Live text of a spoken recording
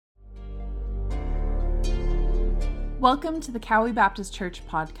Welcome to the Cowie Baptist Church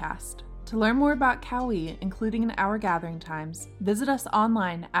podcast. To learn more about Cowie, including our gathering times, visit us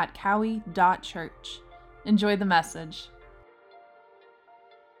online at cowie.church. Enjoy the message.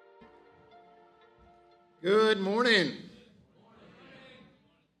 Good morning.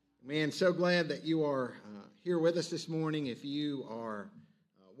 Man, so glad that you are here with us this morning. If you are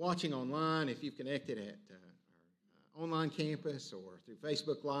watching online, if you've connected at our online campus or through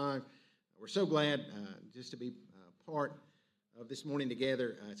Facebook Live, we're so glad just to be part of this morning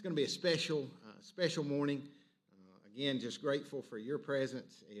together. It's going to be a special morning. Again, just grateful for your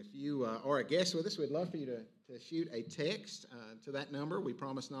presence. If you are a guest with us, we'd love for you to shoot a text to that number. We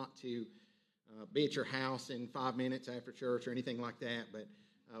promise not to be at your house in 5 minutes after church or anything like that, but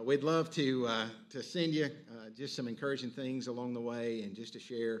we'd love to send you just some encouraging things along the way and just to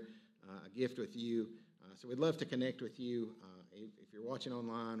share a gift with you. So we'd love to connect with you if you're watching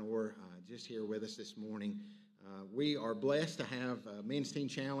online or just here with us this morning. We are blessed to have Men's Teen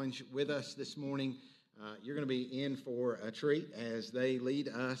Challenge with us this morning. You're going to be in for a treat as they lead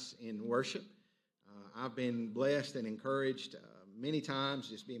us in worship. I've been blessed and encouraged many times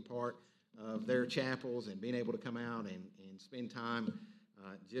just being part of their chapels and being able to come out and spend time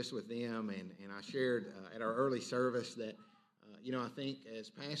just with them. And I shared at our early service that, I think as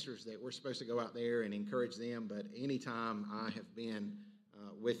pastors that we're supposed to go out there and encourage them, but anytime I have been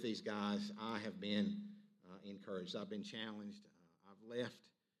with these guys, I have been encouraged. I've been challenged. I've left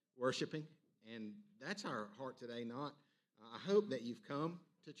worshiping, and that's our heart today. I hope that you've come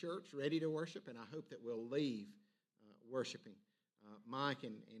to church ready to worship, and I hope that we'll leave worshiping. Mike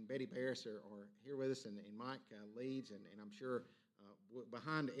and Betty Paris are here with us, and Mike leads, and I'm sure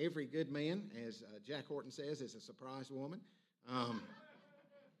behind every good man, as Jack Horton says, is a surprise woman.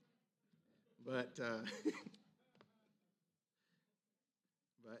 But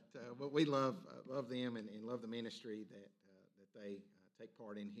we love them and love the ministry that they take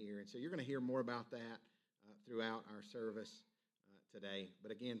part in here. And so you're going to hear more about that throughout our service today.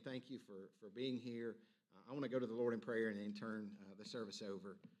 But again, thank you for being here. I want to go to the Lord in prayer and then turn the service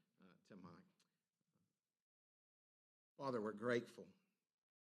over to Mike. Father, we're grateful,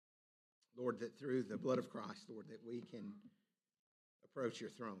 Lord, that through the blood of Christ, Lord, that we can approach your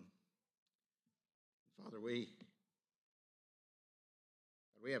throne. Father, we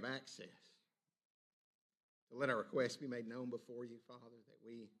have access to let our requests be made known before you, Father, that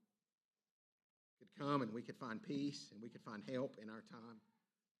we could come and we could find peace and we could find help in our time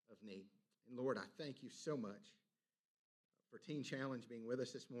of need. And Lord, I thank you so much for Teen Challenge being with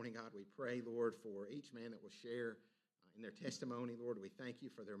us this morning. God, we pray, Lord, for each man that will share in their testimony. Lord, we thank you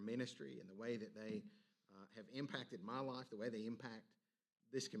for their ministry and the way that they have impacted my life, the way they impact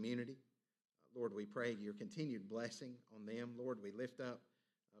this community. Lord, we pray your continued blessing on them. Lord, we lift up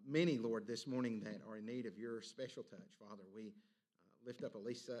many, Lord, this morning that are in need of your special touch. Father, we lift up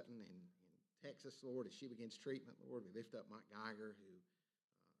Elise Sutton in Texas, Lord, as she begins treatment. Lord, we lift up Mike Geiger, who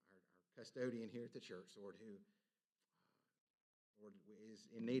our custodian here at the church, Lord, who Lord, is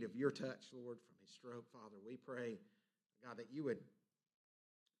in need of your touch, Lord, from his stroke. Father, we pray, God, that you would,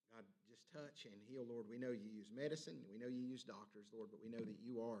 God, just touch and heal, Lord. We know you use medicine, we know you use doctors, Lord, but we know that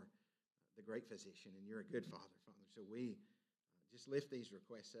you are the great physician and you're a good Father, Father. So we just lift these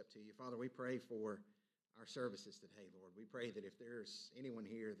requests up to you. Father, we pray for our services today, Lord. We pray that if there's anyone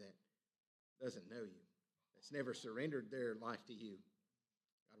here that doesn't know you, that's never surrendered their life to you,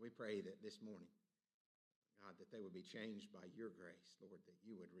 God, we pray that this morning, God, that they would be changed by your grace, Lord, that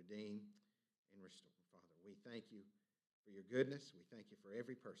you would redeem and restore. Father, we thank you for your goodness. We thank you for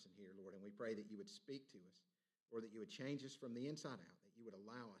every person here, Lord, and we pray that you would speak to us, or that you would change us from the inside out, that you would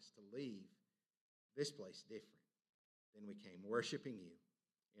allow us to leave this place different than we came, worshiping you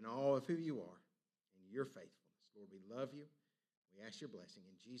in all of who you are and your faithfulness. Lord, we love you. We ask your blessing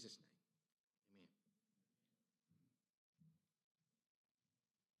in Jesus' name. Amen.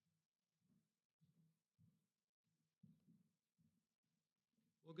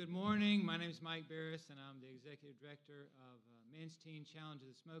 Well, good morning. My name is Mike Barris, and I'm the Executive Director of Men's Teen Challenge of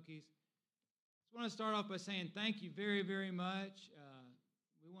the Smokies. I just want to start off by saying thank you very, very much.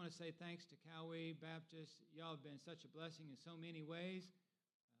 We want to say thanks to Cowie Baptist. Y'all have been such a blessing in so many ways.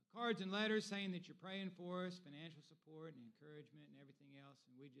 Cards and letters saying that you're praying for us, financial support and encouragement and everything else,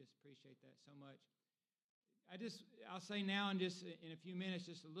 and we just appreciate that so much. I'll say now and just in a few minutes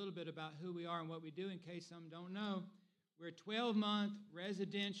just a little bit about who we are and what we do in case some don't know. We're a 12-month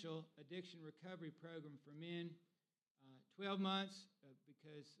residential addiction recovery program for men. 12 months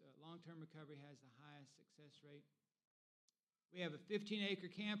because long-term recovery has the highest success rate. We have a 15-acre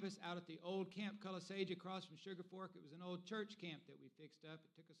campus out at the old Camp Cullosage across from Sugar Fork. It was an old church camp that we fixed up.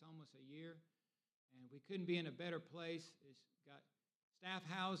 It took us almost a year. and we couldn't be in a better place. It's got staff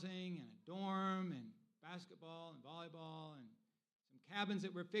housing and a dorm and basketball and volleyball and some cabins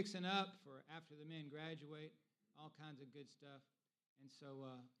that we're fixing up for after the men graduate, all kinds of good stuff. And so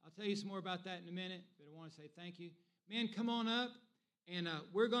I'll tell you some more about that in a minute, but I want to say thank you. Men, come on up, and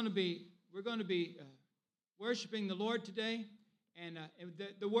we're going to be worshiping the Lord today, and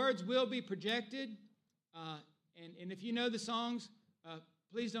the words will be projected. And if you know the songs,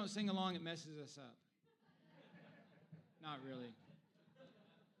 please don't sing along. It messes us up. Not really.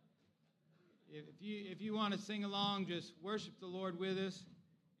 If you want to sing along, just worship the Lord with us,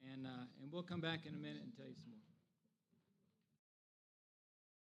 and we'll come back in a minute and tell you some more.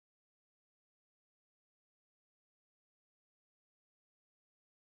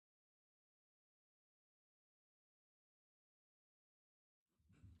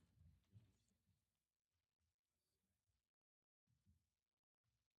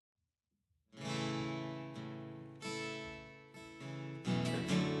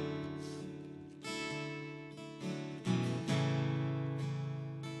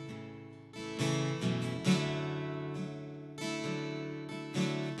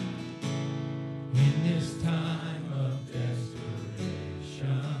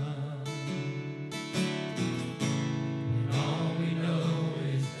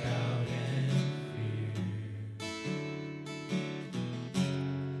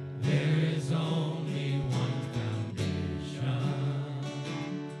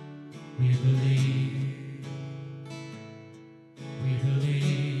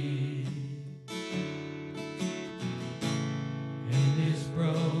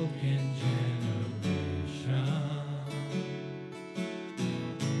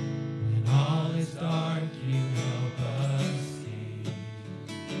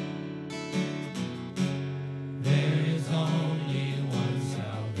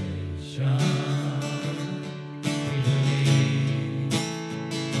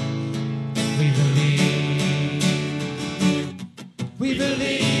 We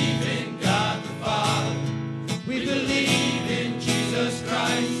believe in God the Father. We believe in Jesus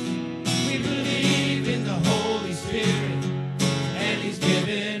Christ. We believe in the Holy Spirit, and He's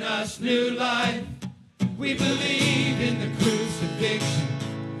given us new life. We believe in the crucifixion.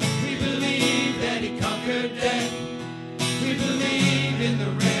 We believe that He conquered death. We believe in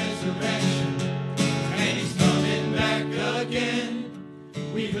the resurrection, and He's coming back again.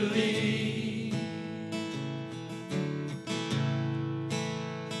 We believe.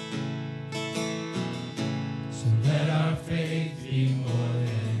 Let our faith be more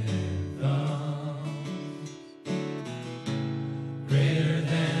than anthems, greater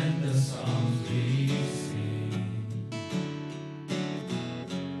than the songs we sing.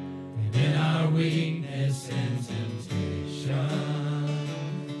 And in our weakness and temptation,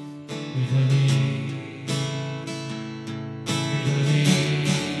 we believe, we believe.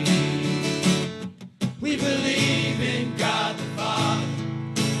 We believe in God the Father.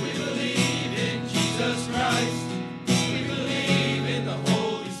 We believe in Jesus Christ.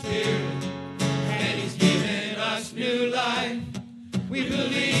 We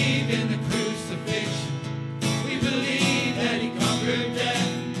believe in the crucifixion. We believe that He conquered death.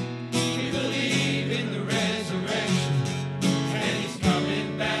 We believe in the resurrection, and He's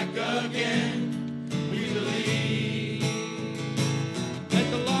coming back again. We believe. Let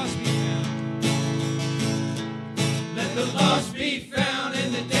the lost be found. Let the lost be found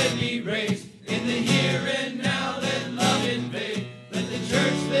and the dead be raised. In the here and now, let love invade. Let the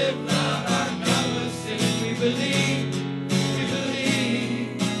church live loud, our God will sing. We believe.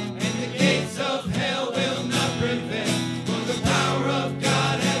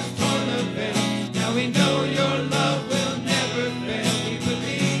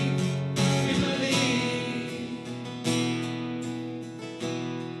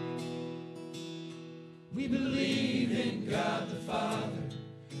 We believe in God the Father.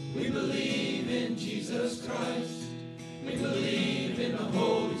 We believe in Jesus Christ. We believe in the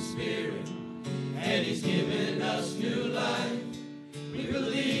Holy Spirit, and He's given us new life. We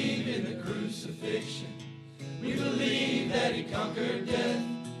believe in the crucifixion. We believe that He conquered death.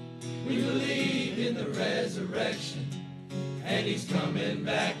 We believe in the resurrection, and He's coming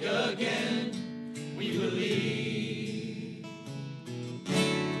back again. We believe.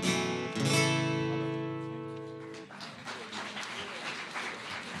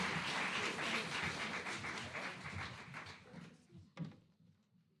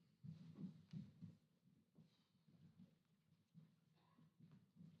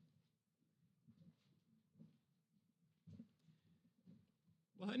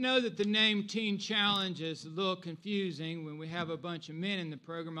 Well, I know that the name Teen Challenge is a little confusing when we have a bunch of men in the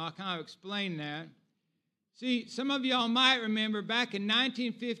program. I'll kind of explain that. See, some of y'all might remember back in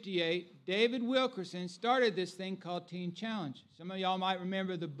 1958, David Wilkerson started this thing called Teen Challenge. Some of y'all might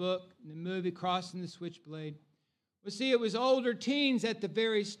remember the book and the movie Crossing the Switchblade. Well, see, it was older teens at the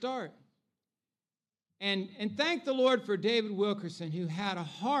very start. And thank the Lord for David Wilkerson, who had a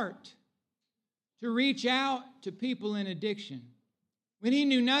heart to reach out to people in addiction when he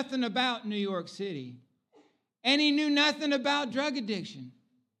knew nothing about New York City and he knew nothing about drug addiction.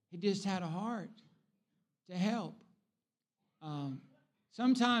 He just had a heart to help.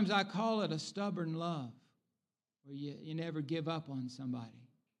 Sometimes I call it a stubborn love, where you never give up on somebody,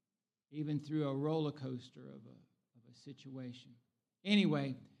 even through a roller coaster of a situation.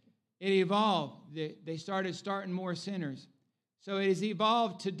 Anyway, it evolved. They starting more centers. So it has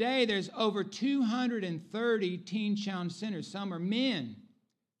evolved. Today, there's over 230 Teen Challenge centers. Some are men,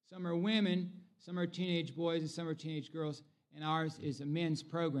 some are women, some are teenage boys, and some are teenage girls, and ours is a men's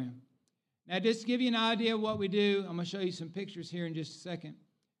program. Now, just to give you an idea of what we do, I'm going to show you some pictures here in just a second.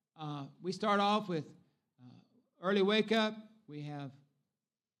 We start off with early wake up. We have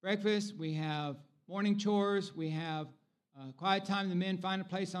breakfast. We have morning chores. We have quiet time. The men find a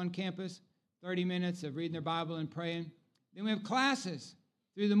place on campus, 30 minutes of reading their Bible and praying. Then we have classes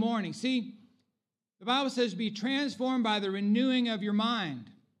through the morning. See, the Bible says, be transformed by the renewing of your mind.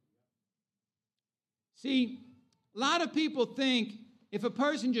 See, a lot of people think if a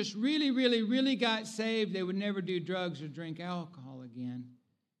person just really, really, really got saved, they would never do drugs or drink alcohol again.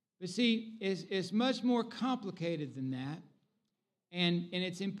 But see, it's much more complicated than that. And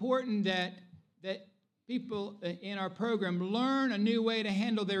it's important that people in our program learn a new way to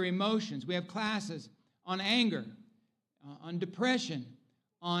handle their emotions. We have classes on anger, on depression,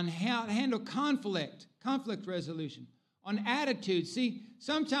 on how to handle conflict resolution, on attitudes. See,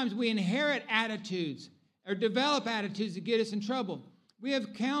 sometimes we inherit attitudes or develop attitudes that get us in trouble. We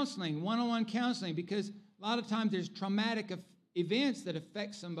have counseling, one-on-one counseling, because a lot of times there's traumatic events that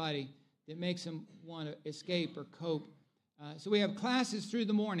affect somebody that makes them want to escape or cope. So we have classes through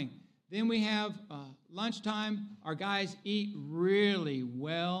the morning. Then we have lunchtime. Our guys eat really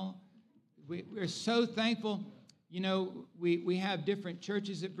well. We're so thankful. You know, we have different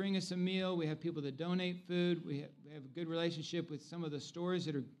churches that bring us a meal. We have people that donate food. We have a good relationship with some of the stores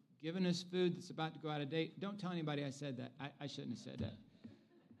that are giving us food that's about to go out of date. Don't tell anybody I said that. I shouldn't have said that.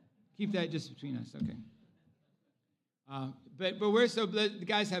 Keep that just between us, okay? But the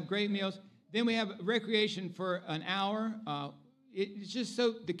guys have great meals. Then we have recreation for an hour. It's just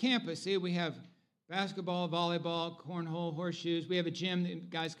so the campus. See, we have basketball, volleyball, cornhole, horseshoes. We have a gym that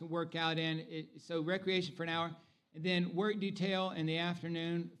guys can work out in. So recreation for an hour. And then work detail in the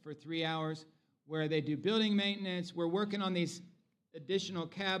afternoon for 3 hours where they do building maintenance. We're working on these additional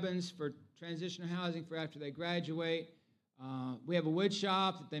cabins for transitional housing for after they graduate. We have a wood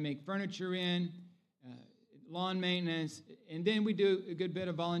shop that they make furniture in, lawn maintenance. And then we do a good bit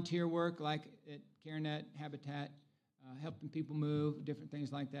of volunteer work like at CareNet, Habitat, helping people move, different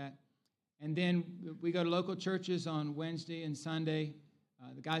things like that. And then we go to local churches on Wednesday and Sunday.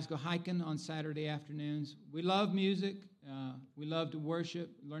 The guys go hiking on Saturday afternoons. We love music. We love to worship,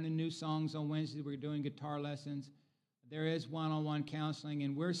 learning new songs on Wednesday. We're doing guitar lessons. There is one-on-one counseling,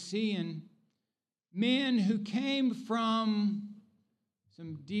 and we're seeing men who came from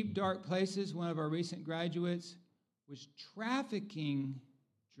some deep, dark places. One of our recent graduates was trafficking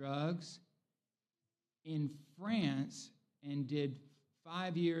drugs in France and did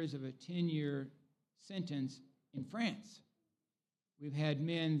 5 years of a 10-year sentence in France. We've had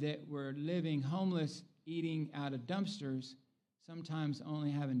men that were living homeless, eating out of dumpsters, sometimes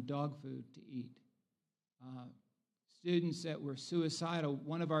only having dog food to eat. Students that were suicidal.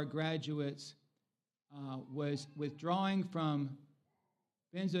 One of our graduates was withdrawing from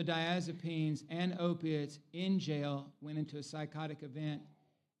benzodiazepines and opiates in jail, went into a psychotic event,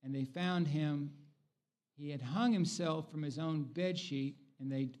 and they found him. He had hung himself from his own bed sheet,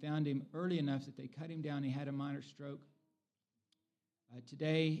 and they found him early enough that they cut him down. He had a minor stroke.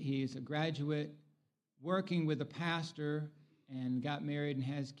 Today, he is a graduate working with a pastor and got married and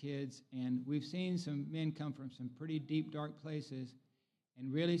has kids. And we've seen some men come from some pretty deep, dark places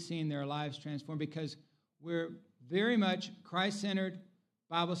and really seen their lives transformed because we're very much Christ-centered,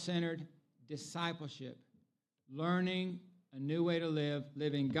 Bible-centered discipleship, learning a new way to live,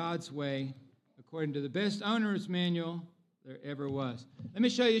 living God's way according to the best owner's manual there ever was. Let me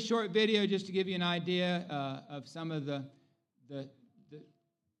show you a short video just to give you an idea of some of the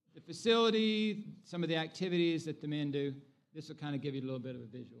facility, some of the activities that the men do. This will kind of give you a little bit of a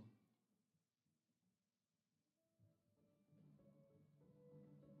visual.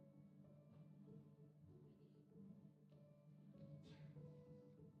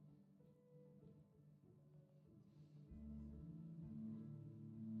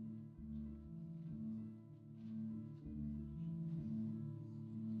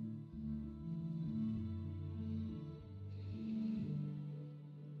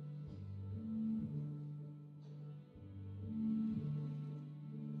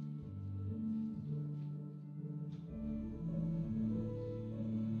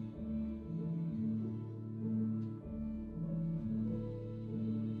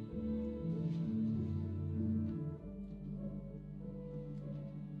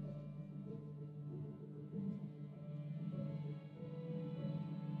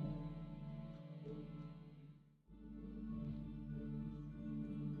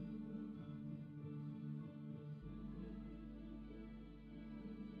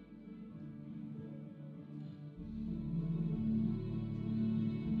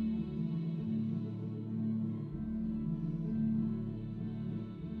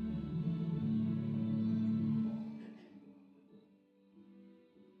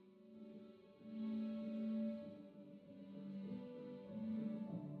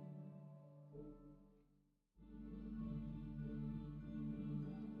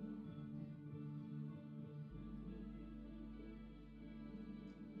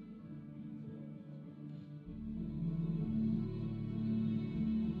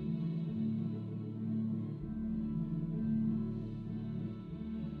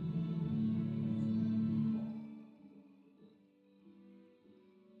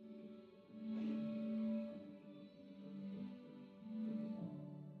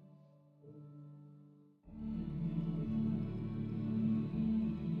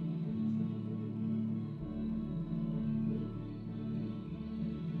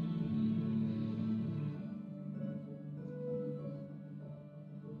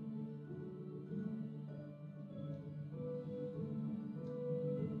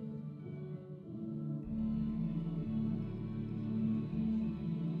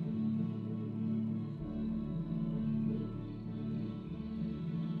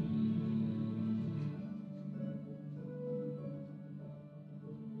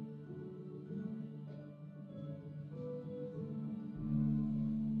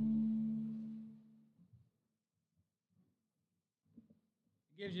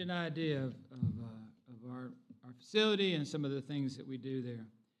 gives you an idea of our facility and some of the things that we do there.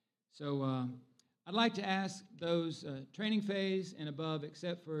 So I'd like to ask those training phase and above,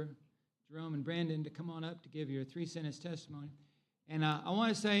 except for Jerome and Brandon, to come on up to give your 3-sentence testimony. And I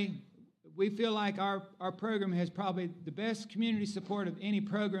want to say, we feel like our program has probably the best community support of any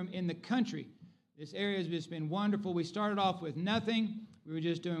program in the country. This area has just been wonderful. We started off with nothing. We were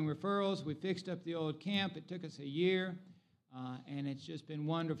just doing referrals. We fixed up the old camp. It took us a year, and it's just been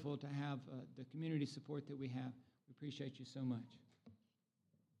wonderful to have the community support that we have. We appreciate you so much.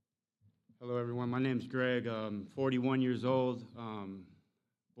 Hello, everyone. My name's Greg. I'm 41 years old.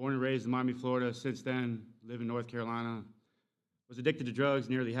 Born and raised in Miami, Florida. Since then, live in North Carolina. Was addicted to drugs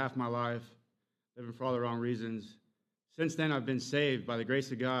nearly half my life, living for all the wrong reasons. Since then, I've been saved by the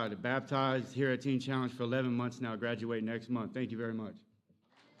grace of God, baptized here at Teen Challenge for 11 months now, graduate next month. Thank you very much.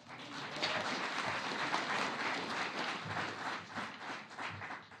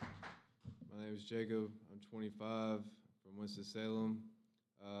 My name is Jacob. I'm 25 from Winston-Salem.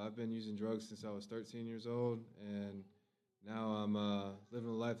 I've been using drugs since I was 13 years old, and now I'm living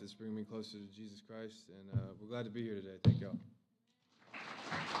a life that's bringing me closer to Jesus Christ, and we're glad to be here today. Thank y'all.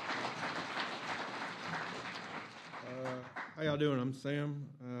 How y'all doing? I'm Sam.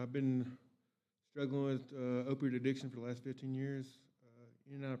 I've been struggling with opioid addiction for the last 15 years,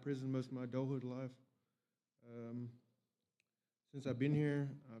 in and out of prison most of my adulthood life. Since I've been here,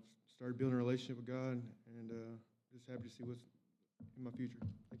 I've started building a relationship with God, and just happy to see what's in my future.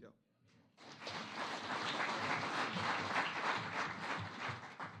 Thank y'all.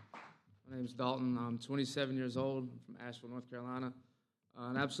 My name's Dalton. I'm 27 years old. I'm from Asheville, North Carolina.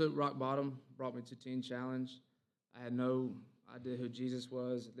 An absolute rock bottom brought me to Teen Challenge. I had no idea who Jesus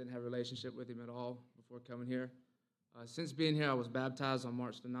was. I didn't have a relationship with him at all before coming here. Since being here, I was baptized on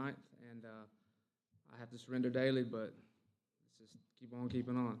March the 9th, and I have to surrender daily, but let's just keep on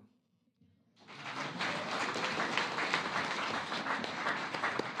keeping on.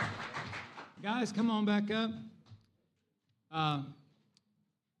 Guys, come on back up.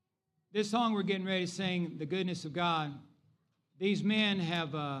 This song we're getting ready to sing, The Goodness of God, these men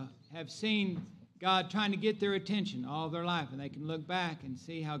have seen God trying to get their attention all their life, and they can look back and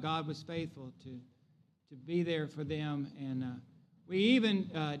see how God was faithful to be there for them. And we even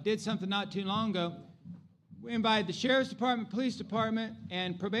did something not too long ago. We invited the Sheriff's Department, Police Department,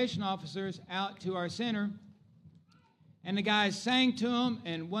 and probation officers out to our center, and the guys sang to them,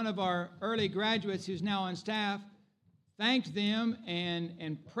 and one of our early graduates who's now on staff thanked them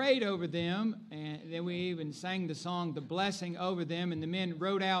and prayed over them, and then we even sang the song, The Blessing, over them, and the men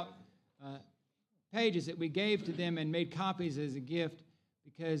wrote out pages that we gave to them and made copies as a gift,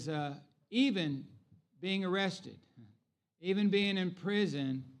 because even being arrested, even being in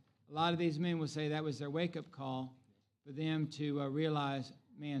prison, a lot of these men will say that was their wake-up call for them to realize,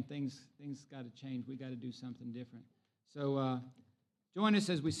 man, things got to change. We got to do something different. So join us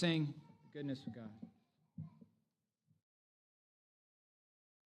as we sing The Goodness of God.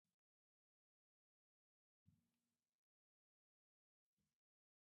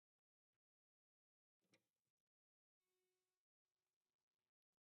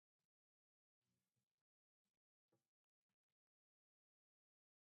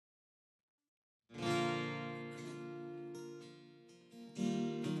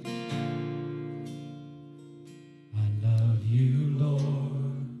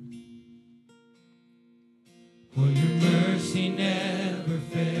 Never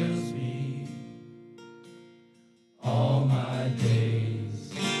fails me. All my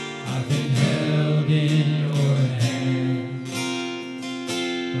days I've been held in your hand.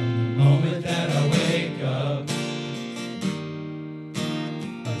 From the moment that I wake up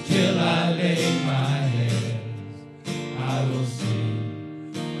until I lay my head, I will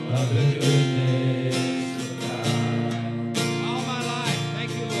sing of the goodness of God. All my life,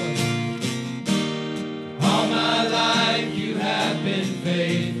 thank you, Lord. All my life you have been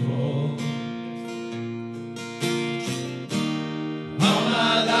faithful. All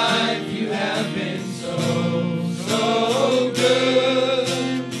my life you have been so good.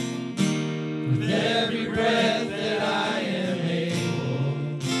 With every breath that I am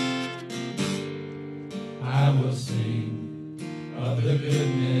able, I will sing of the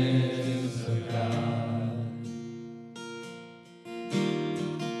goodness of God.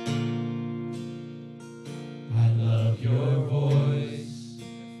 I love your voice.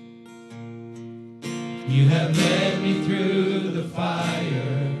 You have led me through the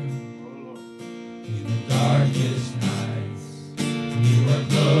fire. In the darkest nights, you are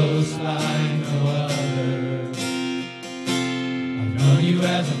close like no other. I've known you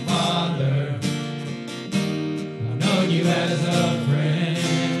as a father. I've known you as a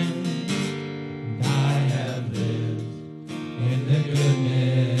friend.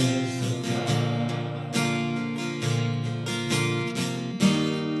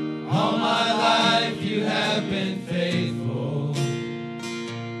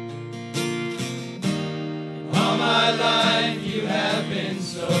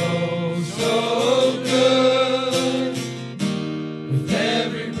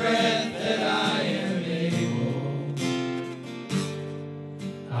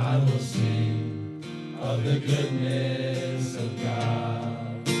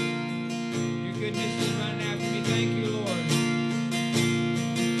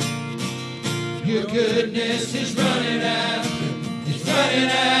 goodness is running after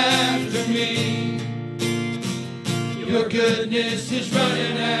me. Your goodness is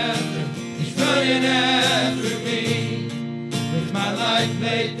running after me. With my life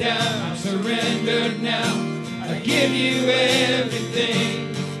laid down, I'm surrendered now. I give you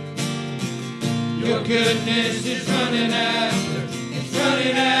everything. Your goodness is running after.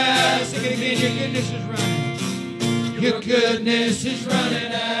 Sing it again. Your goodness is running. Your goodness is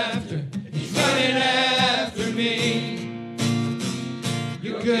running after. He's running after me.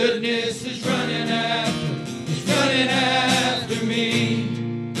 Your goodness is running after. He's running after me.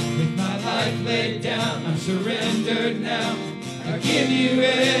 With my life laid down, I'm surrendered now. I give you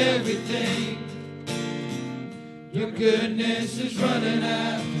everything. Your goodness is running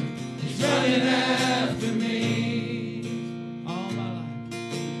after. He's running after me.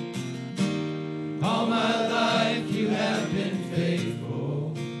 All my life you have been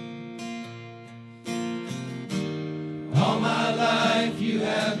faithful. All my life you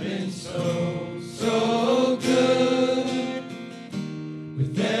have been so good.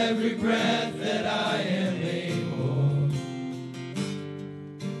 With every breath that I am able,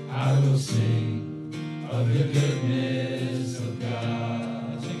 I will sing of the goodness of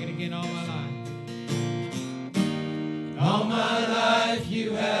God. Let's sing it again. All my life. All my life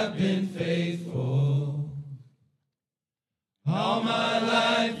you have been faithful. All my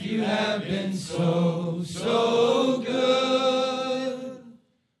life you have been so good.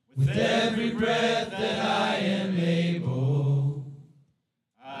 With every breath that I am able,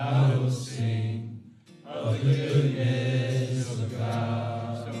 I will sing of the goodness of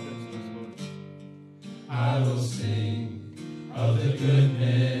God. I will sing of the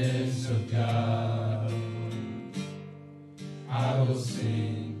goodness of God. I will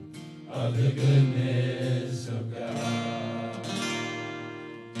sing of the goodness of God.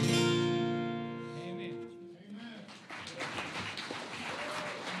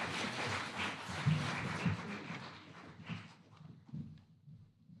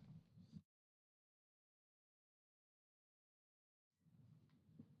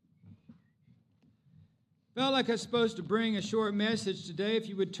 Felt like I was supposed to bring a short message today. If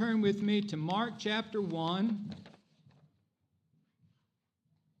you would turn with me to Mark chapter 1,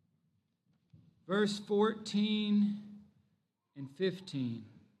 verse 14 and 15.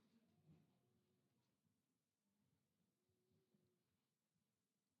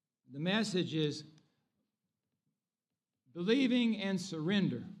 The message is believing and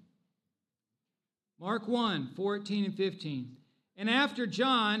surrender. Mark 1, 14 and 15. And after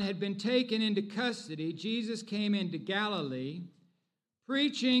John had been taken into custody, Jesus came into Galilee,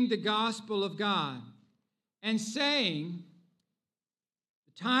 preaching the gospel of God, and saying,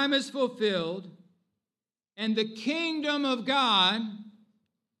 the time is fulfilled, and the kingdom of God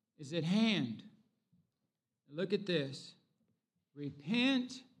is at hand. Look at this.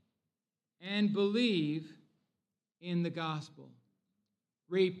 Repent and believe in the gospel.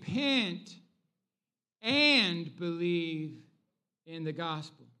 Repent and believe in the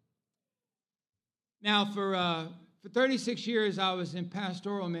gospel. Now, for 36 years, I was in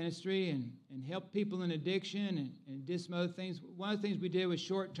pastoral ministry and helped people in addiction and did some other things. One of the things we did was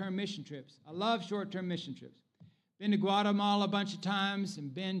short-term mission trips. I love short-term mission trips. Been to Guatemala a bunch of times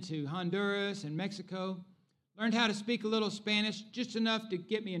and been to Honduras and Mexico. Learned how to speak a little Spanish, just enough to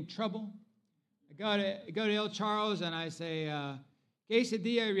get me in trouble. I go to El Charles and I say,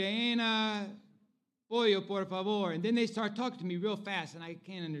 quesadilla rellena, pollo, por favor. And then they start talking to me real fast, and I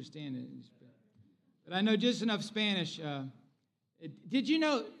can't understand it. But I know just enough Spanish. Did you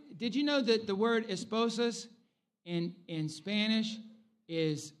know that the word esposas in Spanish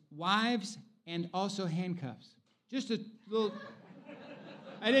is wives and also handcuffs? Just a little.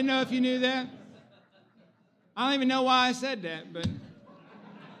 I didn't know if you knew that. I don't even know why I said that, but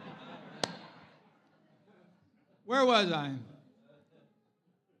where was I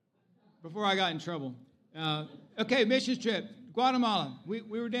before I got in trouble? Okay, missions trip, Guatemala. We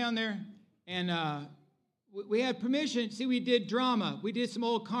were down there, and we had permission. See, we did drama. We did some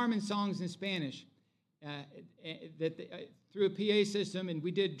old Carmen songs in Spanish through a PA system, and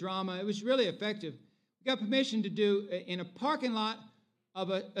we did drama. It was really effective. We got permission to do in a parking lot of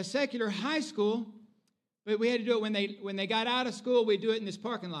a secular high school, but we had to do it when they got out of school. We'd do it in this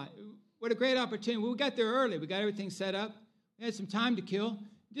parking lot. What a great opportunity. We got there early. We got everything set up. We had some time to kill.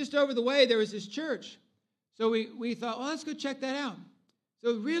 Just over the way, there was this church. So we thought, well, let's go check that out.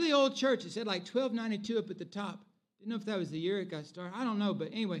 So really old church. It said like 1292 up at the top. Didn't know if that was the year it got started. I don't know. But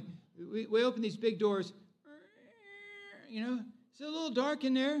anyway, we opened these big doors. You know, it's a little dark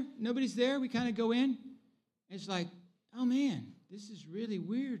in there. Nobody's there. We kind of go in. It's like, oh, man, this is really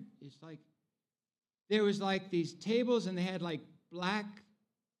weird. It's like there was like these tables, and they had like black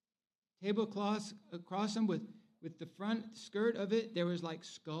tablecloths across them with the front skirt of it. There was like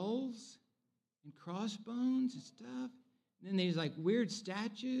skulls and crossbones and stuff. And then these like weird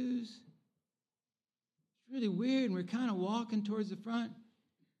statues. It's really weird. And we're kind of walking towards the front.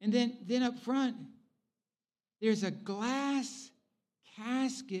 And then up front, there's a glass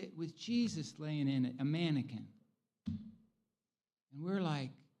casket with Jesus laying in it, a mannequin. And we're like,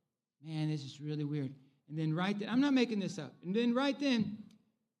 man, this is really weird. And then right then, I'm not making this up. And then right then,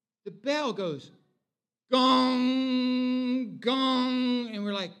 the bell goes, gong, gong. And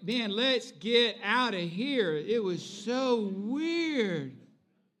we're like, man, let's get out of here. It was so weird.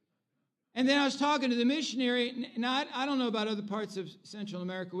 And then I was talking to the missionary. Now, I don't know about other parts of Central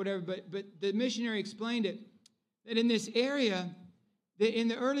America, whatever, but the missionary explained it, that in this area, that in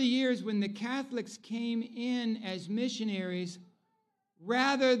the early years when the Catholics came in as missionaries,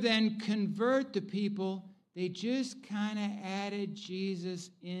 rather than convert the people, they just kind of added Jesus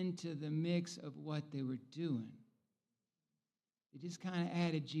into the mix of what they were doing. They just kind of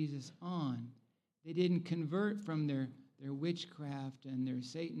added Jesus on. They didn't convert from their witchcraft and their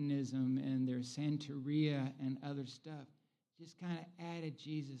Satanism and their Santeria and other stuff. Just kind of added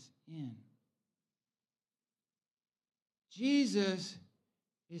Jesus in. Jesus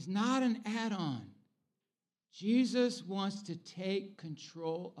is not an add-on. Jesus wants to take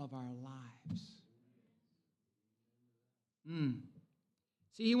control of our lives.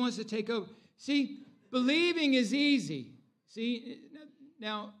 See, he wants to take over. See, believing is easy. See,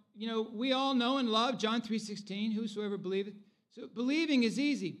 now, you know, we all know and love John 3:16, whosoever believeth. So believing is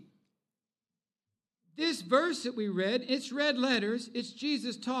easy. This verse that we read, it's red letters. It's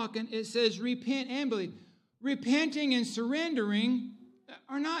Jesus talking. It says repent and believe. Repenting and surrendering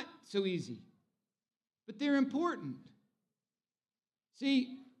are not so easy, but they're important.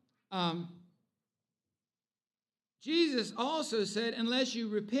 See, Jesus also said, unless you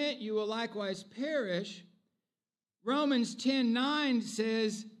repent, you will likewise perish. Romans 10:9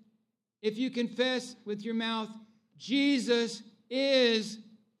 says, if you confess with your mouth, Jesus is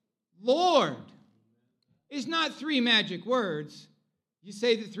Lord. It's not three magic words. You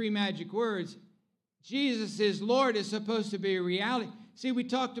say the three magic words. Jesus is Lord is supposed to be a reality. See, we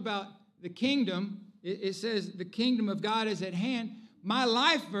talked about the kingdom. It says the kingdom of God is at hand. My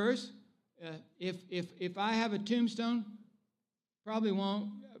life verse, if I have a tombstone, probably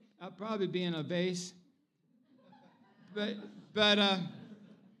won't. I'll probably be in a vase. But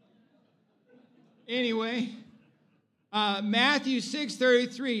anyway, Matthew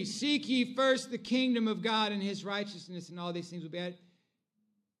 6:33, seek ye first the kingdom of God and his righteousness, and all these things will be added.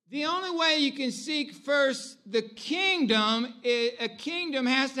 The only way you can seek first the kingdom, a kingdom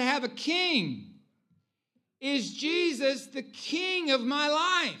has to have a king. Is Jesus the king of my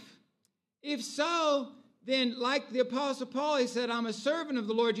life? If so, then like the Apostle Paul, he said, I'm a servant of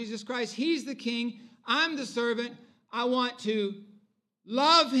the Lord Jesus Christ. He's the king. I'm the servant. I want to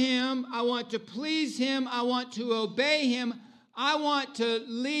love him. I want to please him. I want to obey him. I want to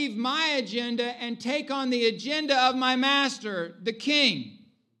leave my agenda and take on the agenda of my master, the king.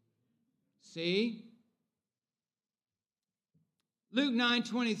 See? Luke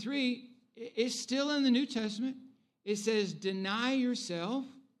 9:23 is still in the New Testament. It says, deny yourself,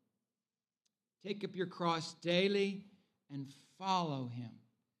 take up your cross daily, and follow him.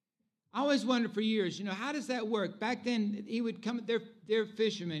 I always wondered for years, how does that work? Back then, he would come, they're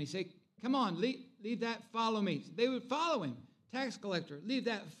fishermen. He'd say, come on, leave that, follow me. They would follow him. Tax collector, leave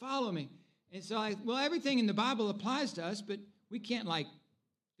that, follow me. And so, everything in the Bible applies to us, but we can't,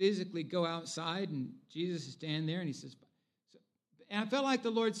 physically go outside and Jesus is standing there and he says, and I felt like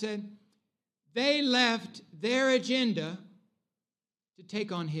the Lord said, they left their agenda to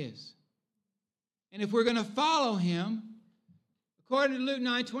take on his. And if we're going to follow him, according to Luke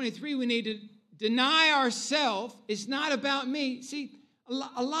 9:23, we need to deny ourselves. It's not about me. See,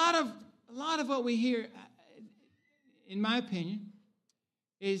 a lot of what we hear, in my opinion,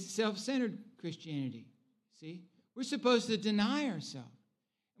 is self-centered Christianity. See, we're supposed to deny ourselves.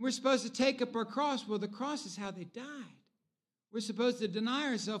 We're supposed to take up our cross. Well, the cross is how they died. We're supposed to deny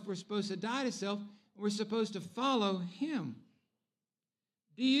ourselves. We're supposed to die to self. And we're supposed to follow him.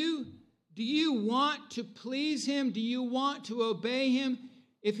 Do you want to please him? Do you want to obey him?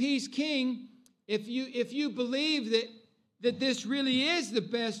 If he's king, if you believe that this really is the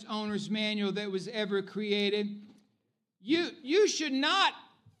best owner's manual that was ever created, you should not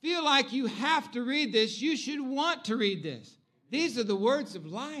feel like you have to read this. You should want to read this. These are the words of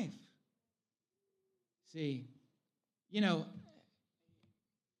life. See,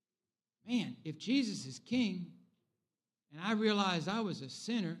 man, if Jesus is king and I realized I was a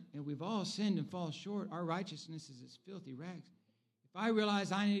sinner, and we've all sinned and fall short. Our righteousness is as filthy rags. If I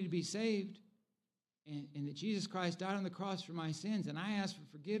realized I needed to be saved, and that Jesus Christ died on the cross for my sins, and I asked for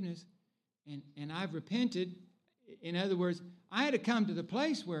forgiveness, and I've repented, in other words, I had to come to the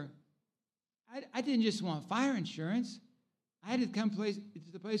place where I didn't just want fire insurance. I had to come to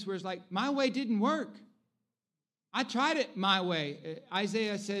the place where it's like, my way didn't work. I tried it my way.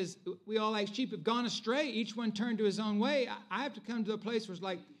 Isaiah says, we all like sheep have gone astray. Each one turned to his own way. I have to come to a place where it's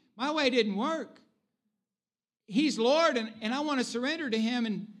like, my way didn't work. He's Lord, and I want to surrender to him,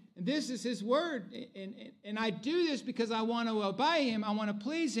 and this is his word. And I do this because I want to obey him. I want to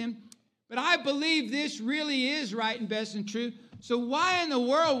please him. But I believe this really is right and best and true. So why in the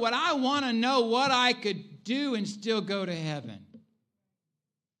world would I want to know what I could do and still go to heaven?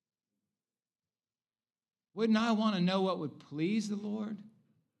 Wouldn't I want to know what would please the Lord?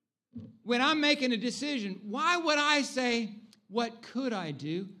 When I'm making a decision, why would I say, what could I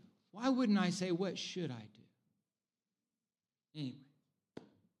do? Why wouldn't I say, what should I do? Anyway.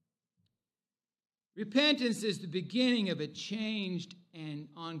 Repentance is the beginning of a changed and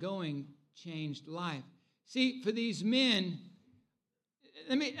ongoing changed life. See, for these men,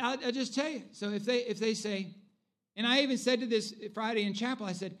 I'll just tell you. So if they say, and I even said to this Friday in chapel,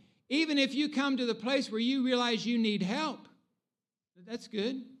 I said, even if you come to the place where you realize you need help, that's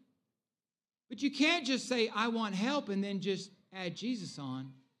good. But you can't just say, I want help, and then just add Jesus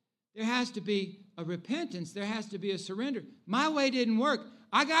on. There has to be a repentance. There has to be a surrender. My way didn't work.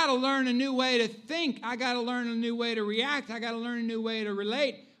 I got to learn a new way to think. I got to learn a new way to react. I got to learn a new way to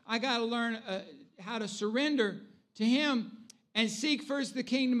relate. I got to learn how to surrender to him and seek first the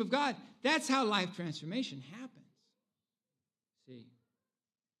kingdom of God. That's how life transformation happens. See?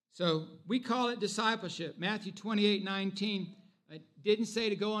 So we call it discipleship. Matthew 28:19 didn't say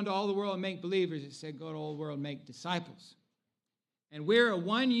to go into all the world and make believers. It said go to all the world and make disciples. And we're a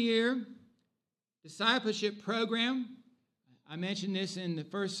 1-year discipleship program. I mentioned this in the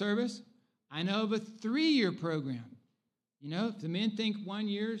first service. I know of a 3-year program. You know, if the men think 1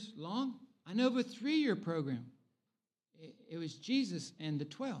 year's long, I know of a 3-year program. It was Jesus and the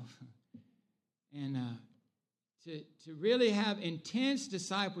 12. And to really have intense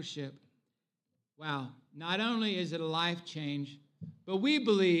discipleship, wow, not only is it a life change, but we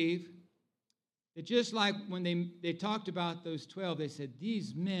believe that just like when they talked about those 12, they said,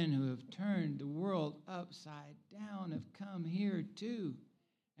 these men who have turned the world upside down have come here too.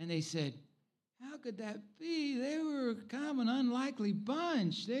 And they said, how could that be? They were kind of an unlikely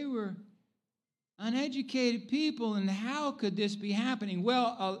bunch. They were uneducated people, and how could this be happening?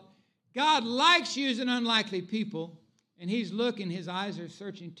 Well, God likes using unlikely people, and he's looking. His eyes are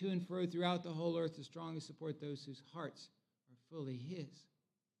searching to and fro throughout the whole earth to strongly support those whose hearts are fully his.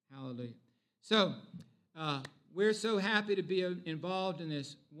 Hallelujah. So we're so happy to be involved in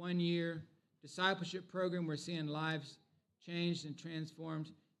this 1-year discipleship program. We're seeing lives changed and transformed.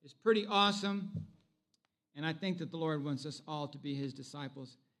 It's pretty awesome. And I think that the Lord wants us all to be his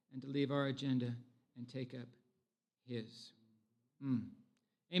disciples and to leave our agenda and take up his.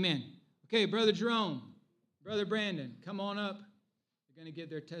 Amen. Okay, Brother Jerome, Brother Brandon, come on up. They're going to give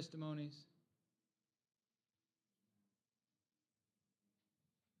their testimonies.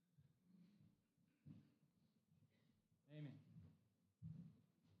 Amen.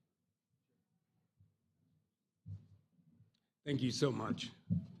 Thank you so much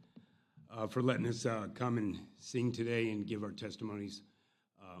for letting us come and sing today and give our testimonies.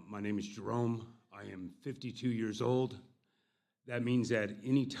 My name is Jerome. I am 52 years old. That means that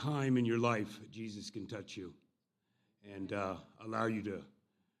any time in your life, Jesus can touch you and allow you to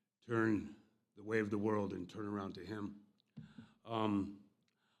turn the way of the world and turn around to him.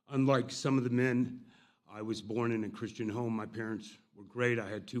 Unlike some of the men, I was born in a Christian home. My parents were great. I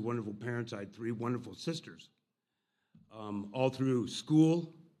had 2 wonderful parents. I had 3 wonderful sisters. All through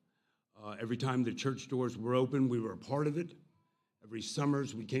school, every time the church doors were open, we were a part of it. Every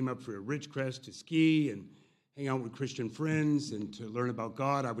summers, we came up for a Ridgecrest to ski and hang out with Christian friends and to learn about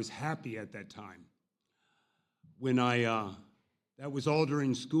God. I was happy at that time. When that was all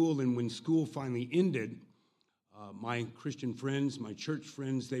during school, and when school finally ended, my Christian friends, my church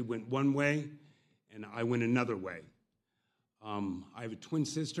friends, they went one way, and I went another way. I have a twin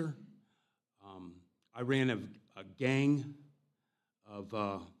sister. I ran a gang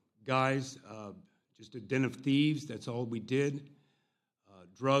of guys, just a den of thieves. That's all we did.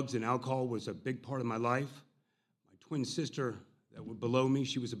 Drugs and alcohol was a big part of my life. My twin sister that was below me,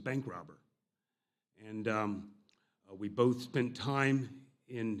 she was a bank robber. And we both spent time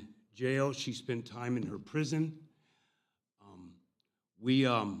in jail. She spent time in her prison.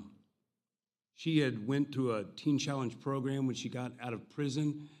 She had went through a Teen Challenge program when she got out of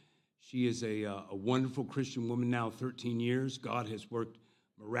prison. She is a wonderful Christian woman now, 13 years. God has worked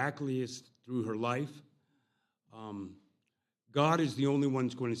miraculously through her life. God is the only one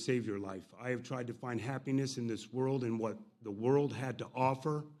who's going to save your life. I have tried to find happiness in this world and what the world had to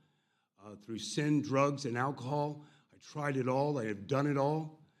offer through sin, drugs, and alcohol. I tried it all. I have done it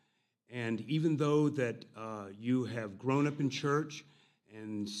all. And even though that you have grown up in church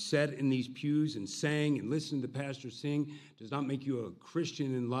and sat in these pews and sang and listened to the pastor sing, does not make you a Christian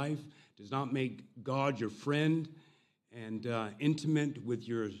in life, does not make God your friend and intimate with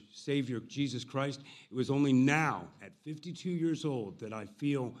your Savior, Jesus Christ. It was only now, at 52 years old, that I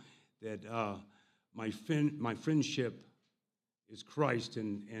feel that my friendship is Christ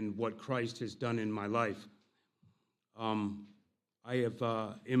and what Christ has done in my life. I have,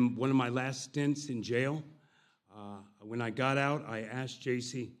 in one of my last stints in jail, when I got out, I asked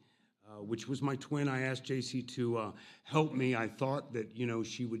JC, which was my twin, I asked JC to help me. I thought that,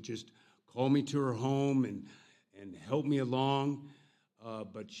 she would just call me to her home and help me along.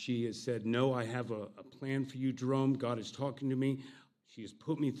 But she has said, no, I have a plan for you, Jerome. God is talking to me. She has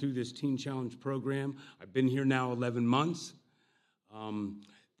put me through this Teen Challenge program. I've been here now 11 months.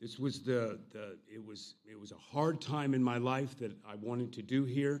 This was it was a hard time in my life that I wanted to do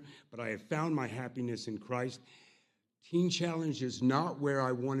here, but I have found my happiness in Christ. Teen Challenge is not where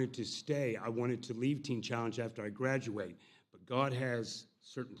I wanted to stay. I wanted to leave Teen Challenge after I graduate, but God has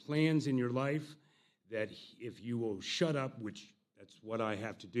certain plans in your life that if you will shut up, which that's what I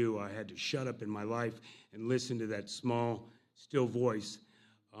have to do, I had to shut up in my life and listen to that small, still voice.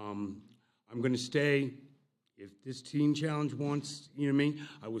 I'm going to stay. If this Teen Challenge wants,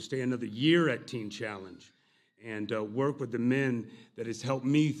 I will stay another year at Teen Challenge and work with the men that has helped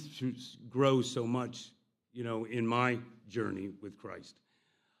me grow so much, in my journey with Christ.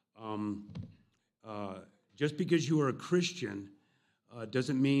 Just because you are a Christian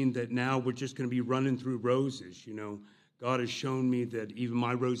doesn't mean that now we're just going to be running through roses. God has shown me that even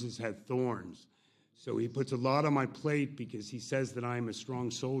my roses have thorns. So he puts a lot on my plate because he says that I am a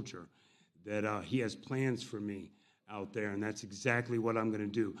strong soldier, that he has plans for me out there, and that's exactly what I'm going to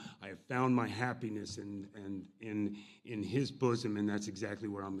do. I have found my happiness in his bosom, and that's exactly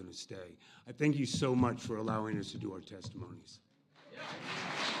where I'm going to stay. I thank you so much for allowing us to do our testimonies.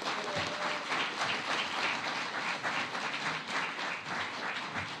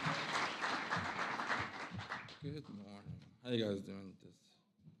 Good morning. How you guys doing this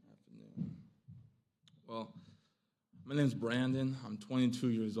afternoon? Well, my name's Brandon. I'm 22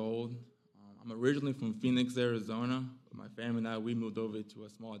 years old. I'm originally from Phoenix, Arizona. My family and I, we moved over to a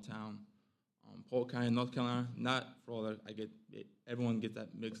small town, Polk County, North Carolina. Not for all that, everyone gets that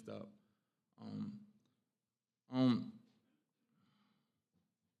mixed up.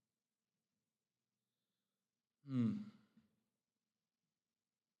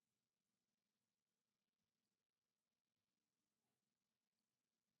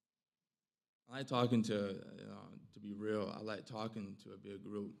 I like talking to be real, I like talking to a big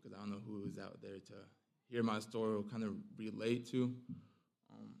group because I don't know who is out there to hear my story or kind of relate to.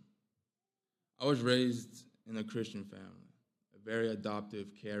 I was raised in a Christian family, a very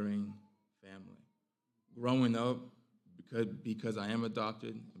adoptive, caring family. Growing up, because I am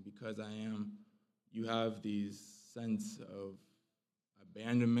adopted and because you have these sense of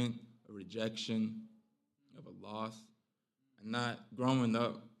abandonment, a rejection, of a loss, and that growing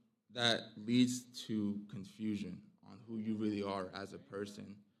up, that leads to confusion on who you really are as a person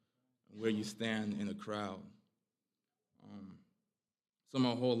and where you stand in a crowd. So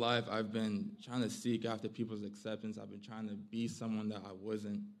my whole life, I've been trying to seek after people's acceptance. I've been trying to be someone that I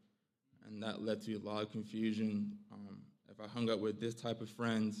wasn't, and that led to a lot of confusion. If I hung out with this type of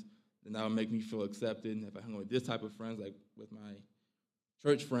friends, then that would make me feel accepted. If I hung out with this type of friends, like with my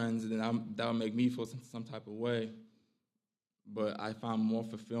church friends, then that would make me feel some type of way. But I found more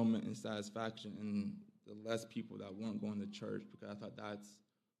fulfillment and satisfaction in the less people that weren't going to church because I thought that's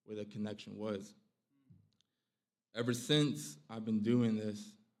where the connection was. Ever since I've been doing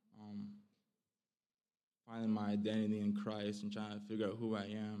this, finding my identity in Christ and trying to figure out who I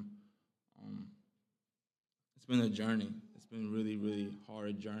am, it's been a journey. It's been a really, really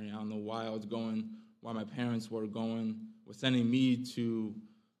hard journey. I don't know why my parents were sending me to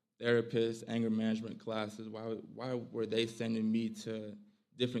therapists, anger management classes. Why were they sending me to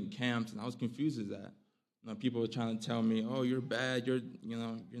different camps? And I was confused as that. People were trying to tell me, "Oh, you're bad. You're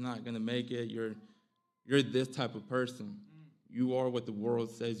not gonna make it. You're this type of person. You are what the world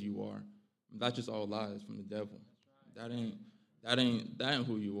says you are." That's just all lies from the devil. That ain't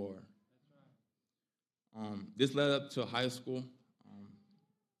who you are. This led up to high school.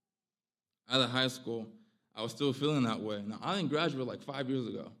 out of high school, I was still feeling that way. Now, I didn't graduate like 5 years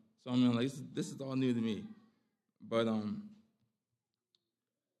ago. So, I mean, like, this is all new to me. But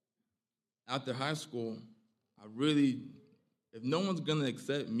after high school, I really, if no one's going to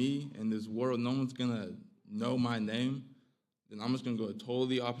accept me in this world, no one's going to know my name, then I'm just going to go a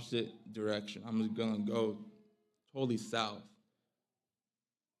totally opposite direction. I'm just going to go totally south.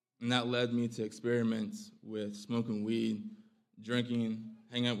 And that led me to experiments with smoking weed, drinking,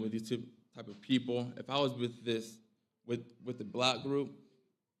 hanging out with these type of people. If I was with the black group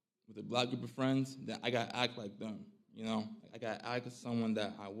of friends, then I got to act like them, you know? I got to act as someone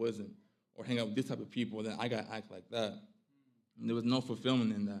that I wasn't. Or hang out with this type of people, then I got to act like that. And there was no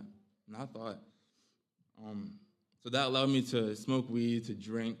fulfillment in that. And I thought, so that allowed me to smoke weed, to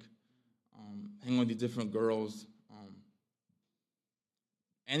drink, hang with these different girls,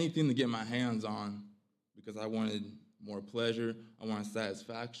 anything to get my hands on, because I wanted more pleasure, I wanted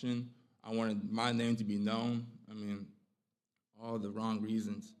satisfaction, I wanted my name to be known. I mean, all the wrong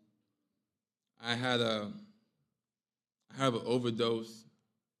reasons. I had an overdose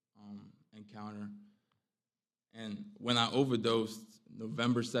encounter, and when I overdosed,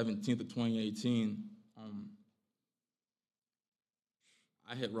 November 17th of 2018,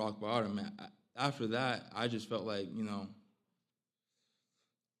 I hit rock bottom. After that, I just felt like, you know,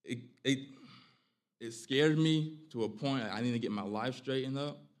 it scared me to a point I needed to get my life straightened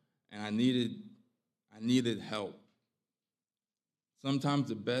up, and I needed help. Sometimes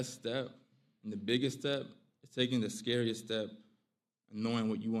the best step and the biggest step is taking the scariest step and knowing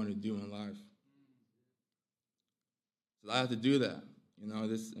what you want to do in life. So I have to do that. You know, I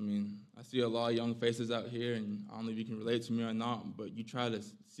see a lot of young faces out here, and I don't know if you can relate to me or not, but you try to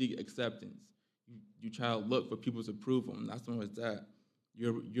seek acceptance. You try to look for people's approval, and that's where it's at.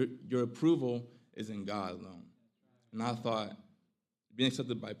 Your approval is in God alone. And I thought, being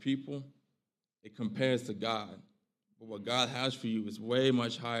accepted by people, it compares to God. But what God has for you is way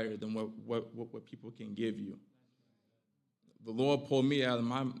much higher than what people can give you. The Lord pulled me out of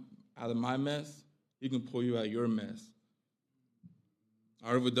my mess. He can pull you out of your mess.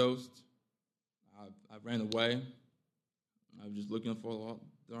 I overdosed. I ran away. I was just looking for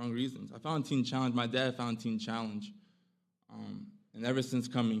the wrong reasons. I found Teen Challenge. My dad found Teen Challenge. And ever since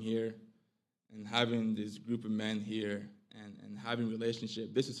coming here and having this group of men here and having a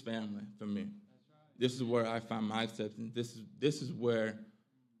relationship, this is family for me. This is where I find my acceptance. This is where,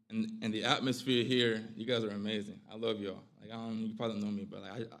 and the atmosphere here, you guys are amazing. I love y'all. Like, you probably don't know me, but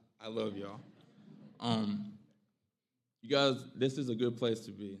I love y'all. You guys, this is a good place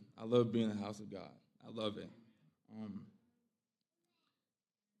to be. I love being in the house of God. I love it.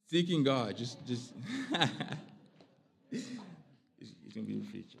 Seeking God, just he's gonna be the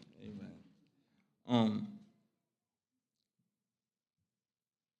preacher. Amen.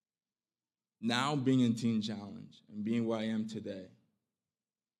 Now being in Teen Challenge and being where I am today,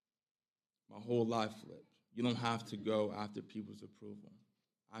 my whole life flipped. You don't have to go after people's approval.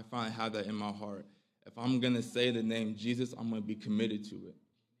 I finally have that in my heart. If I'm going to say the name Jesus, I'm going to be committed to it.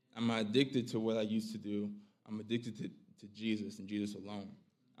 I'm not addicted to what I used to do. I'm addicted to Jesus and Jesus alone.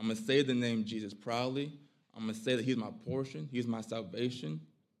 I'm going to say the name Jesus proudly. I'm going to say that he's my portion. He's my salvation.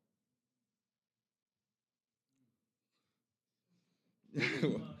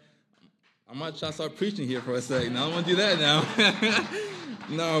 I might try to start preaching here for a second. I don't want to do that now.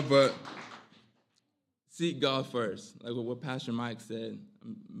 No, but seek God first. Like what Pastor Mike said,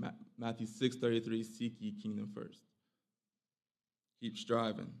 Matthew 6:33, seek ye kingdom first. Keep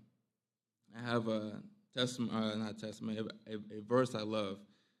striving. I have a verse I love.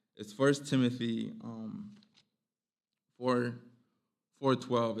 It's 1 Timothy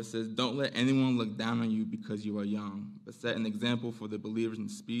 4:12. It says, don't let anyone look down on you because you are young, but set an example for the believers in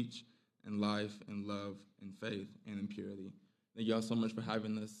speech and life and love and faith and in purity. Thank y'all so much for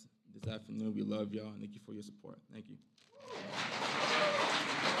having us this afternoon. We love y'all, and thank you for your support. Thank you.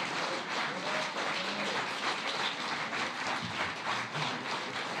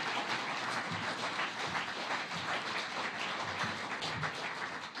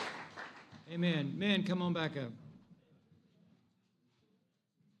 Amen. Men, come on back up.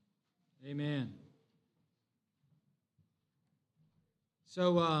 Amen.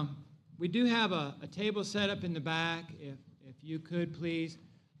 So we do have a table set up in the back. If you could please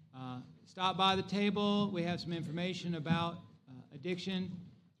stop by the table. We have some information about addiction.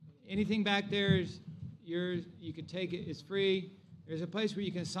 Anything back there is yours. You can take it. It's free. There's a place where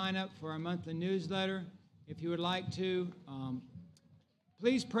you can sign up for our monthly newsletter if you would like to.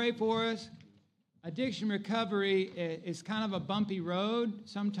 Please pray for us. Addiction recovery is kind of a bumpy road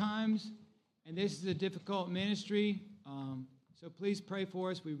sometimes, and this is a difficult ministry. So please pray for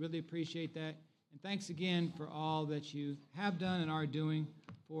us. We really appreciate that. And thanks again for all that you have done and are doing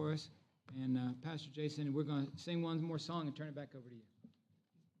for us. And Pastor Jason, we're going to sing one more song and turn it back over to you.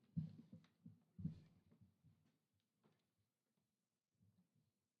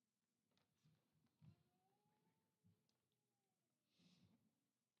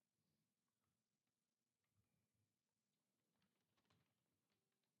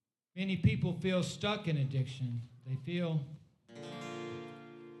 Many people feel stuck in addiction. They feel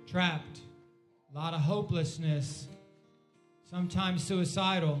trapped, a lot of hopelessness, sometimes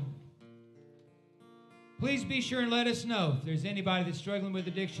suicidal. Please be sure and let us know if there's anybody that's struggling with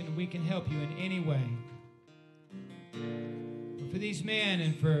addiction and we can help you in any way. But for these men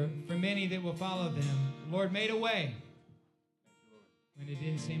and for many that will follow them, the Lord made a way when it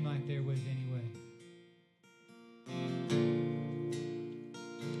didn't seem like there was any way.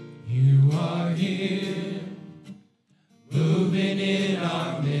 You are here, moving in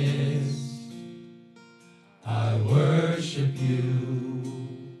our midst. I worship you.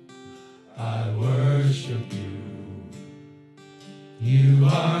 I worship you. You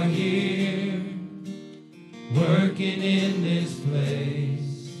are here, working in this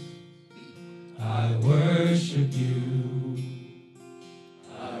place. I worship you.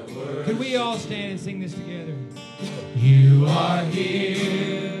 I worship. Could we all stand and sing this together? You are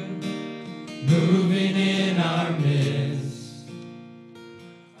here, moving in our midst.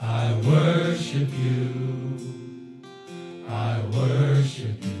 I worship you. I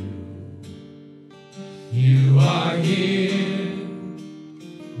worship you. You are here,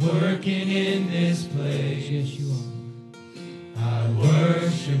 working in this place. Yes, you are. I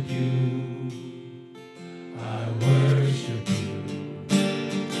worship you. I worship you.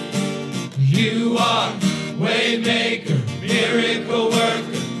 You are Waymaker, miracle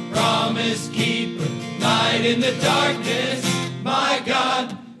worker, promise keeper, light in the darkness. My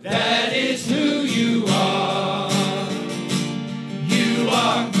God, that is who you are. You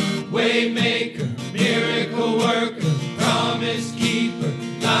are Waymaker, miracle worker, promise keeper,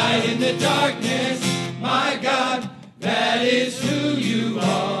 light in the darkness. My God, that is who you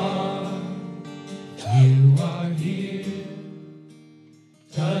are. You are here,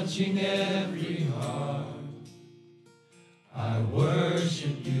 touching every heart. I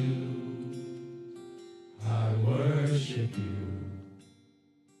worship you. I worship you.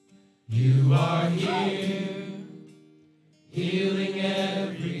 You are here, healing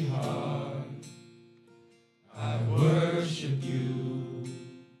every heart. I worship you.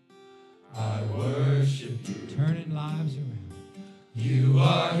 I worship you. Turning lives around. You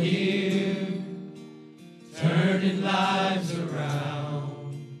are here, turning lives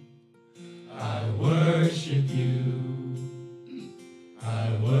around. I worship you.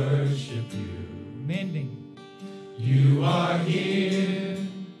 I worship you. Mending. You are here,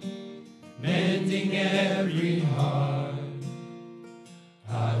 mending every heart.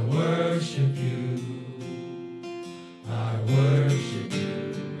 I worship you. I worship you.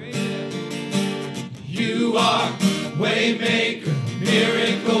 You are Waymaker,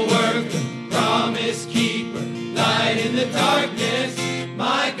 miracle worker, promise keeper, light in the darkness.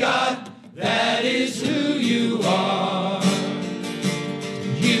 My God, that is who you are.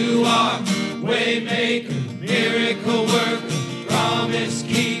 You are Waymaker, miracle worker, promise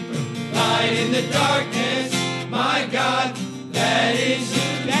keeper, light in the darkness. My God, that is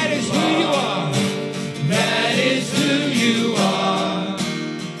who you are. That is who you are.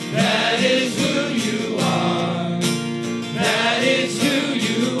 That is who you are. That is who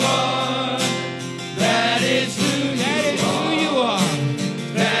you are. That is who you are.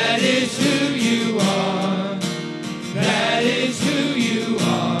 That is who you are. That is who you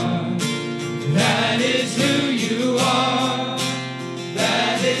are. That is who you are.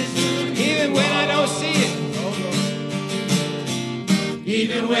 That is who. Even when I don't see it.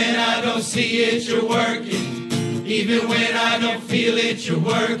 Even when I don't see it, you're working. Even when I don't feel it, you're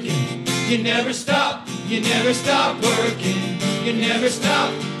working. You never stop. You never stop working. You never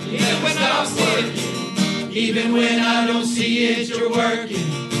stop. You never stop working. Even when I don't see it, you're working.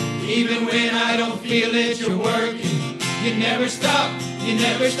 Even when I don't feel it, you're working. You never stop. You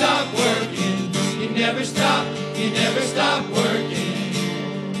never stop working. You never stop. You never stop working.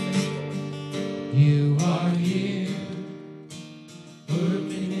 You are here,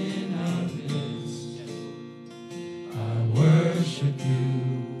 working in our midst. I worship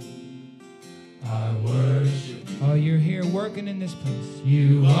you. I worship you. Oh, you're here working in this place.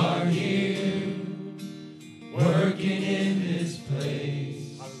 You are here, working in this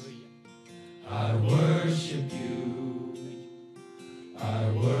place. I worship you. I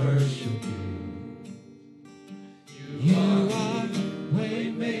worship you. You are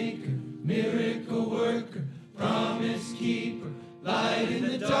miracle worker, promise keeper, light in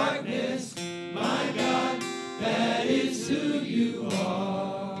the darkness. My God, that is who you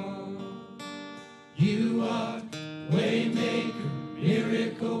are. You are waymaker,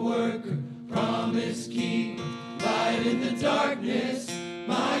 miracle worker, promise keeper, light in the darkness.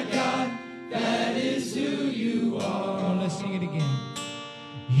 My God, that is who you are. Come on, let's sing it again.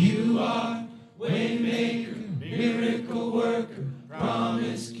 You are waymaker, miracle worker,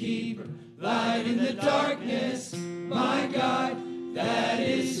 promise keeper, light in the darkness. My God, that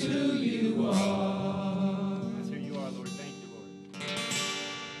is who you are. That's who you are, Lord. Thank you, Lord.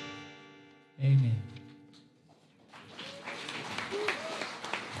 Amen.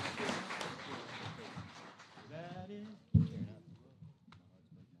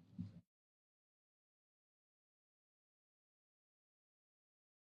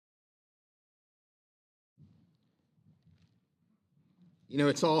 You know,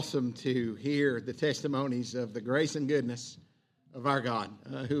 it's awesome to hear the testimonies of the grace and goodness of our God,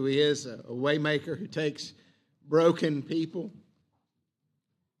 who is a waymaker, who takes broken people,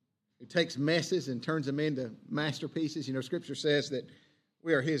 who takes messes and turns them into masterpieces. You know, Scripture says that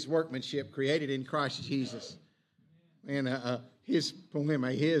we are His workmanship, created in Christ Jesus, and His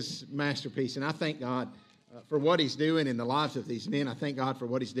poema, His masterpiece. And I thank God for what He's doing in the lives of these men. I thank God for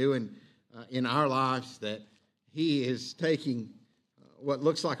what He's doing in our lives, that He is taking what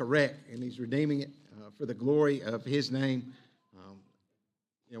looks like a wreck, and He's redeeming it for the glory of His name.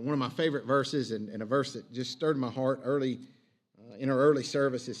 You know, one of my favorite verses, and a verse that just stirred my heart early in our early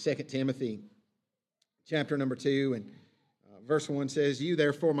service, is 2 Timothy chapter number 2, and verse 1 says, "You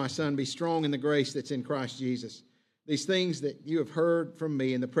therefore, my son, be strong in the grace that's in Christ Jesus. These things that you have heard from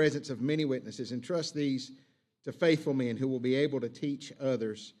me in the presence of many witnesses, entrust these to faithful men who will be able to teach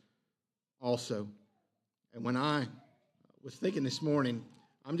others also." And when I was thinking this morning,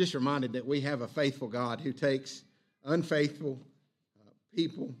 I'm just reminded that we have a faithful God who takes unfaithful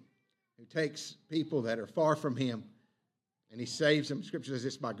people, who takes people that are far from Him, and He saves them. Scripture says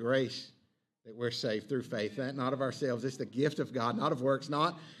it's by grace that we're saved through faith, that not of ourselves. It's the gift of God, not of works,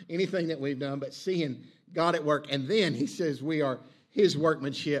 not anything that we've done, but seeing God at work. And then He says we are His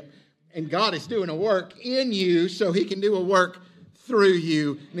workmanship, and God is doing a work in you so He can do a work through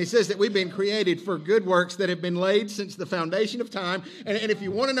you. And He says that we've been created for good works that have been laid since the foundation of time. And if you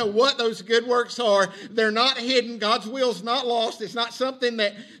want to know what those good works are, they're not hidden. God's will's not lost. It's not something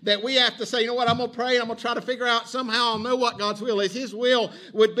that we have to say, you know what, I'm going to pray and I'm going to try to figure out somehow I'll know what God's will is. His will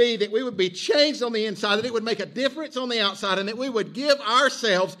would be that we would be changed on the inside, that it would make a difference on the outside, and that we would give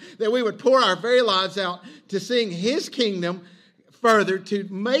ourselves, that we would pour our very lives out to seeing His kingdom further, to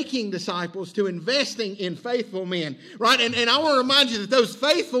making disciples, to investing in faithful men, right? And I want to remind you that those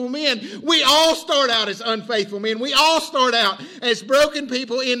faithful men, we all start out as unfaithful men. We all start out as broken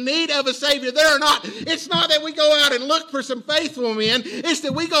people in need of a Savior. It's not that we go out and look for some faithful men. It's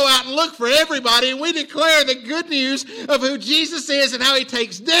that we go out and look for everybody, and we declare the good news of who Jesus is and how He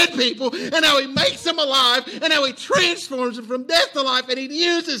takes dead people and how He makes them alive and how He transforms them from death to life, and He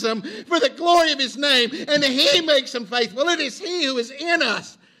uses them for the glory of His name, and He makes them faithful. It is He who is in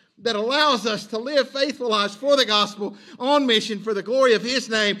us that allows us to live faithful lives for the gospel, on mission for the glory of His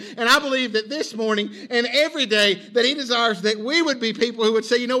name. And I believe that this morning and every day that He desires that we would be people who would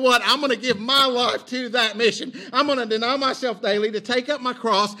say, you know what, I'm going to give my life to that mission. I'm going to deny myself daily to take up my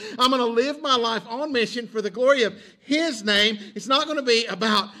cross. I'm going to live my life on mission for the glory of His name. It's not going to be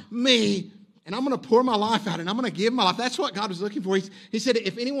about me. And I'm going to pour my life out, and I'm going to give my life. That's what God was looking for. He said,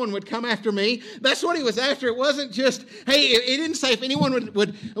 if anyone would come after me, that's what He was after. It wasn't just, hey, He didn't say, if anyone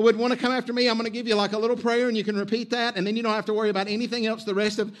would want to come after me, I'm going to give you like a little prayer, and you can repeat that, and then you don't have to worry about anything else the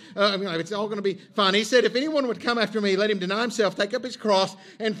rest of, it's all going to be fine. He said, if anyone would come after me, let him deny himself, take up his cross,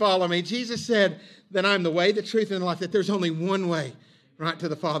 and follow me. Jesus said that I'm the way, the truth, and the life, that there's only one way, right, to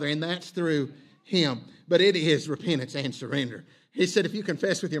the Father, and that's through Him. But it is repentance and surrender. He said, if you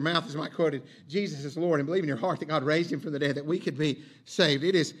confess with your mouth, as Mike quoted, Jesus is Lord, and believe in your heart that God raised Him from the dead, that we could be saved.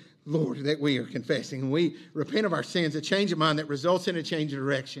 It is Lord that we are confessing. And we repent of our sins, a change of mind that results in a change of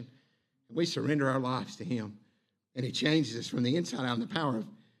direction. And we surrender our lives to Him. And He changes us from the inside out in the power of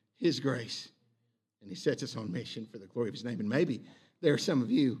His grace. And He sets us on mission for the glory of His name. And maybe there are some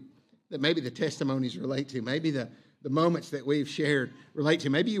of you that maybe the testimonies relate to. Maybe the moments that we've shared relate to.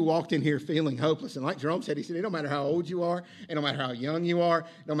 Maybe you walked in here feeling hopeless. And like Jerome said, he said, it don't matter how old you are, it don't matter how young you are,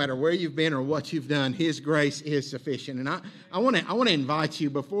 no matter where you've been or what you've done, His grace is sufficient. And I want to invite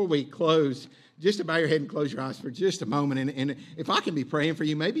you, before we close, just to bow your head and close your eyes for just a moment. And if I can be praying for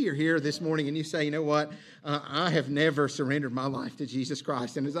you, maybe you're here this morning and you say, you know what, I have never surrendered my life to Jesus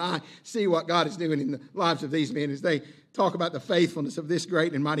Christ. And as I see what God is doing in the lives of these men, as they talk about the faithfulness of this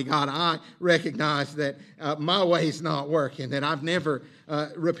great and mighty God, I recognize that my way is not working, that I've never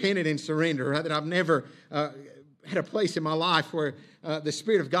repented and surrendered, that I've never had a place in my life where the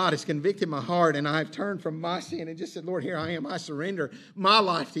Spirit of God has convicted my heart and I've turned from my sin and just said, Lord, here I am. I surrender my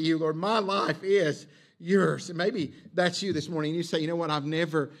life to you, Lord. My life is yours. And maybe that's you this morning. You say, you know what? I've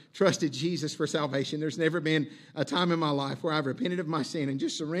never trusted Jesus for salvation. There's never been a time in my life where I've repented of my sin and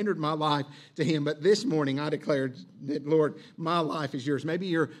just surrendered my life to Him. But this morning I declared that, Lord, my life is yours. Maybe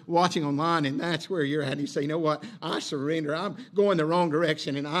you're watching online and that's where you're at. And you say, you know what? I surrender. I'm going the wrong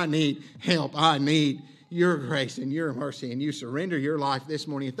direction and I need help. I need your grace and your mercy, and you surrender your life this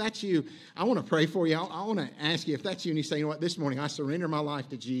morning. If that's you, I want to pray for you. I want to ask you, if that's you and you say, you know what, this morning I surrender my life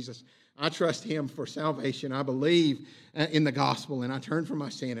to Jesus. I trust Him for salvation. I believe in the gospel, and I turn from my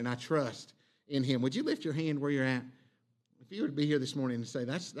sin, and I trust in Him. Would you lift your hand where you're at? If you would be here this morning and say,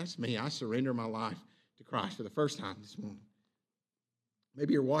 that's me. I surrender my life to Christ for the first time this morning.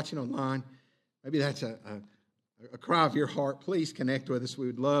 Maybe you're watching online. Maybe that's a cry of your heart. Please connect with us. We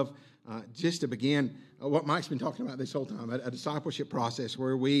would love just to begin what Mike's been talking about this whole time, a discipleship process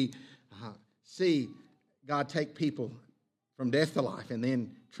where we see God take people from death to life and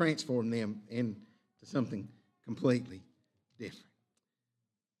then transform them into something completely different.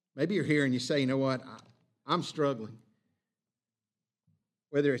 Maybe you're here and you say, you know what, I'm struggling.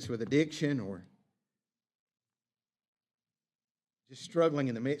 Whether it's with addiction or just struggling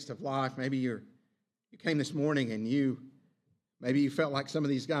in the midst of life. Maybe you came this morning and maybe you felt like some of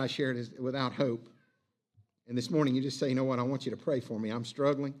these guys shared as without hope. And this morning you just say, you know what, I want you to pray for me. I'm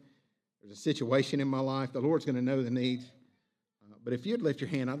struggling. There's a situation in my life. The Lord's going to know the needs. But if you'd lift your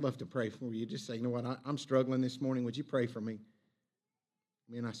hand, I'd love to pray for you. Just say, you know what, I'm struggling this morning. Would you pray for me?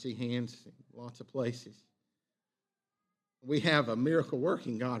 Man, I see hands in lots of places. We have a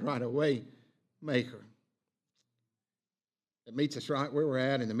miracle-working God, right, a way maker that meets us right where we're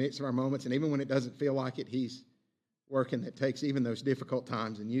at in the midst of our moments. And even when it doesn't feel like it, He's working, that takes even those difficult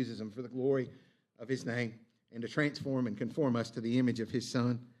times and uses them for the glory of His name and to transform and conform us to the image of His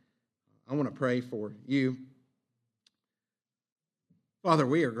Son. I want to pray for you. Father,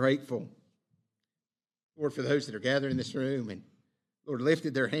 we are grateful, Lord, for those that are gathered in this room and, Lord,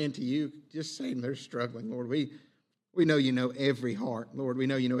 lifted their hand to you, just saying they're struggling. Lord, we know you know every heart. Lord, we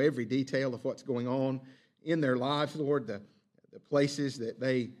know you know every detail of what's going on in their lives, Lord, the places that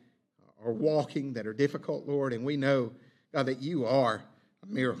they are walking that are difficult, Lord, and we know, God, that you are a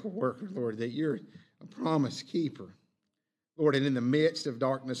miracle worker, Lord, that you're a promise keeper. Lord, and in the midst of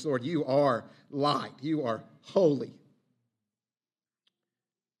darkness, Lord, you are light. You are holy.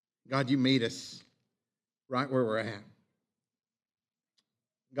 God, you meet us right where we're at.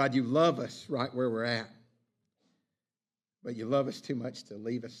 God, you love us right where we're at. But you love us too much to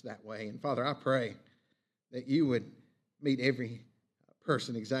leave us that way. And Father, I pray that you would meet every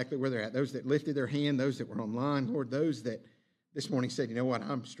person exactly where they're at. Those that lifted their hand, those that were online, Lord, those that this morning said, you know what,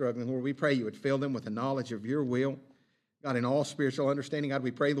 I'm struggling. Lord, we pray you would fill them with the knowledge of your will. God, in all spiritual understanding, God,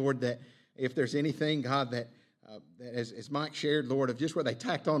 we pray, Lord, that if there's anything, God, that as Mike shared, Lord, of just where they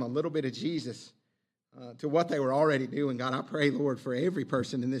tacked on a little bit of Jesus to what they were already doing, God, I pray, Lord, for every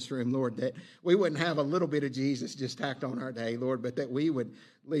person in this room, Lord, that we wouldn't have a little bit of Jesus just tacked on our day, Lord, but that we would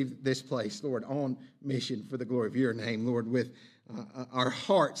leave this place, Lord, on mission for the glory of your name, Lord, with our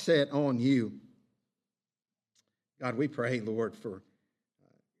heart set on you. God, we pray, Lord, for,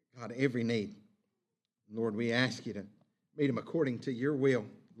 God, every need. Lord, we ask you to meet them according to your will,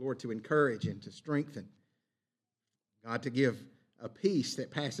 Lord, to encourage and to strengthen. God, to give a peace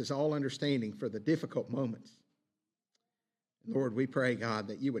that passes all understanding for the difficult moments. Lord, we pray, God,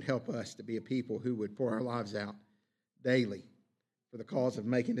 that you would help us to be a people who would pour our lives out daily for the cause of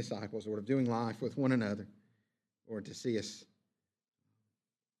making disciples, Lord, of doing life with one another, Lord, to see us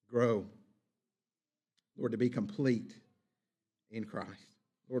grow, Lord, to be complete in Christ.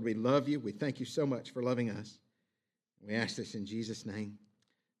 Lord, we love you. We thank you so much for loving us. We ask this in Jesus' name.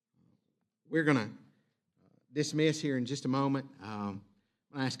 We're going to dismiss here in just a moment. I'm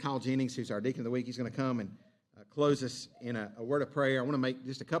going to ask Kyle Jennings, who's our Deacon of the Week. He's going to come and close us in a word of prayer. I want to make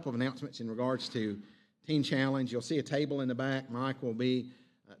just a couple of announcements in regards to Teen Challenge. You'll see a table in the back. Mike will be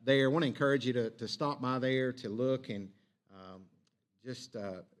there. I want to encourage you to stop by there to look and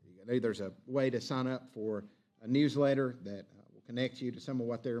there's a way to sign up for a newsletter that will connect you to some of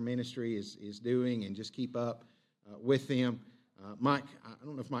what their ministry is doing and just keep up with them. Mike, I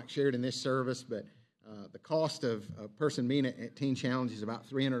don't know if Mike shared in this service, but the cost of a person being at Teen Challenge is about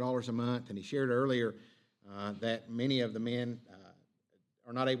 $300 a month, and he shared earlier that many of the men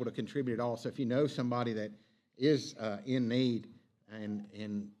are not able to contribute at all. So if you know somebody that is in need and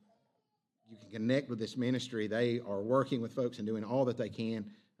you can connect with this ministry, they are working with folks and doing all that they can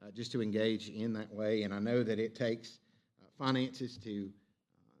just to engage in that way. And I know that it takes finances to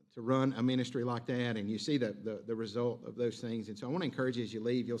run a ministry like that, and you see the result of those things. And so I want to encourage you as you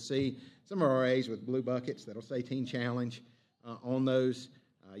leave, you'll see some of our RAs with blue buckets that'll say Teen Challenge on those.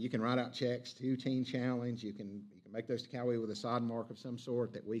 You can write out checks to Teen Challenge. You can make those to Cowie with a side mark of some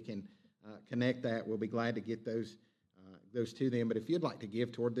sort that we can connect that. We'll be glad to get those to them. But if you'd like to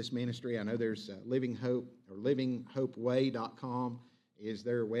give toward this ministry, I know there's Living Hope or livinghopeway.com is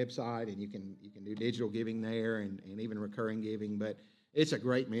their website, and you can do digital giving there and even recurring giving. But it's a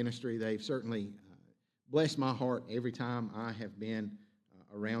great ministry. They've certainly blessed my heart every time I have been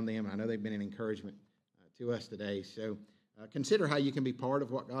around them. I know they've been an encouragement to us today. So consider how you can be part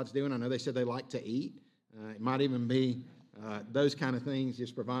of what God's doing. I know they said they like to eat. It might even be those kind of things,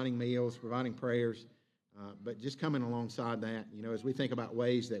 just providing meals, providing prayers, but just coming alongside that. You know, as we think about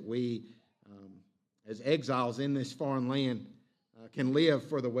ways that we, as exiles in this foreign land, can live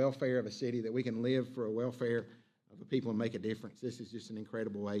for the welfare of a city, that we can live for a welfare of the people and make a difference. This is just an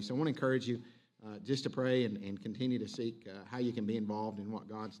incredible way. So I want to encourage you just to pray and continue to seek how you can be involved in what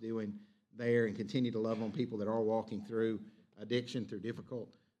God's doing there and continue to love on people that are walking through addiction, through difficult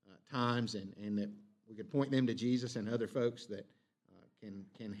times, and that we could point them to Jesus and other folks that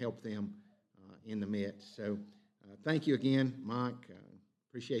can help them in the midst. So thank you again, Mike.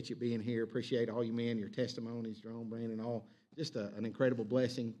 Appreciate you being here. Appreciate all you men, your testimonies, Jerome, Brandon, all. Just an incredible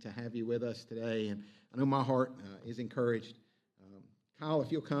blessing to have you with us today. And I know my heart is encouraged. Kyle,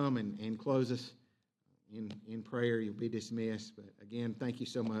 if you'll come and close us in prayer, you'll be dismissed. But again, thank you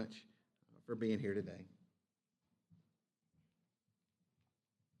so much for being here today.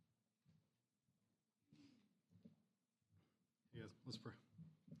 Yes, let's pray.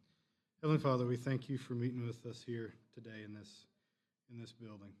 Heavenly Father, we thank you for meeting with us here today in this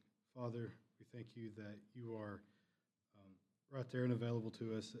building. Father, we thank you that you are right there and available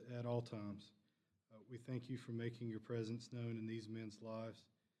to us at all times. We thank you for making your presence known in these men's lives,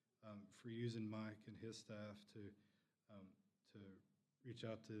 for using Mike and his staff to reach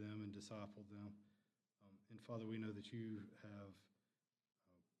out to them and disciple them. And Father, we know that you have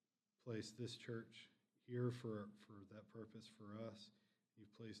placed this church here for that purpose for us.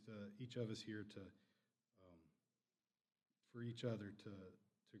 You've placed each of us here for each other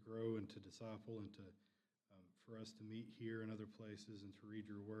to grow and to disciple and to for us to meet here and other places and to read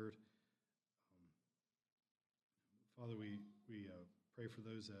your word. Father, we pray for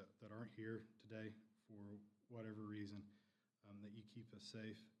those that aren't here today for whatever reason, that you keep us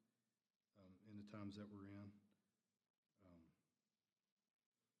safe in the times that we're in.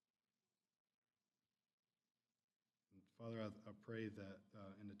 Father, I pray that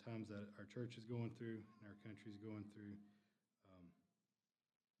in the times that our church is going through and our country is going through,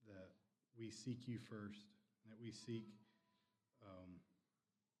 that we seek you first, that we seek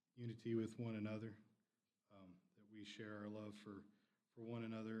unity with one another, that we share our love for one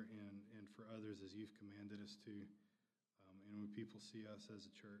another and for others as you've commanded us to. And when people see us as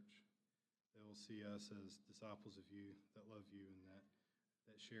a church, they will see us as disciples of you that love you and that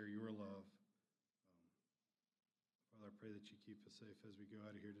share your love. Father, I pray that you keep us safe as we go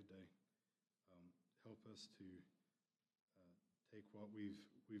out of here today. Help us to take what we've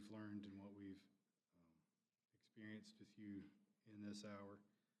learned and what we've experienced with you in this hour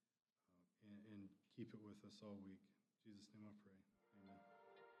and keep it with us all week. In Jesus' name I pray. Amen.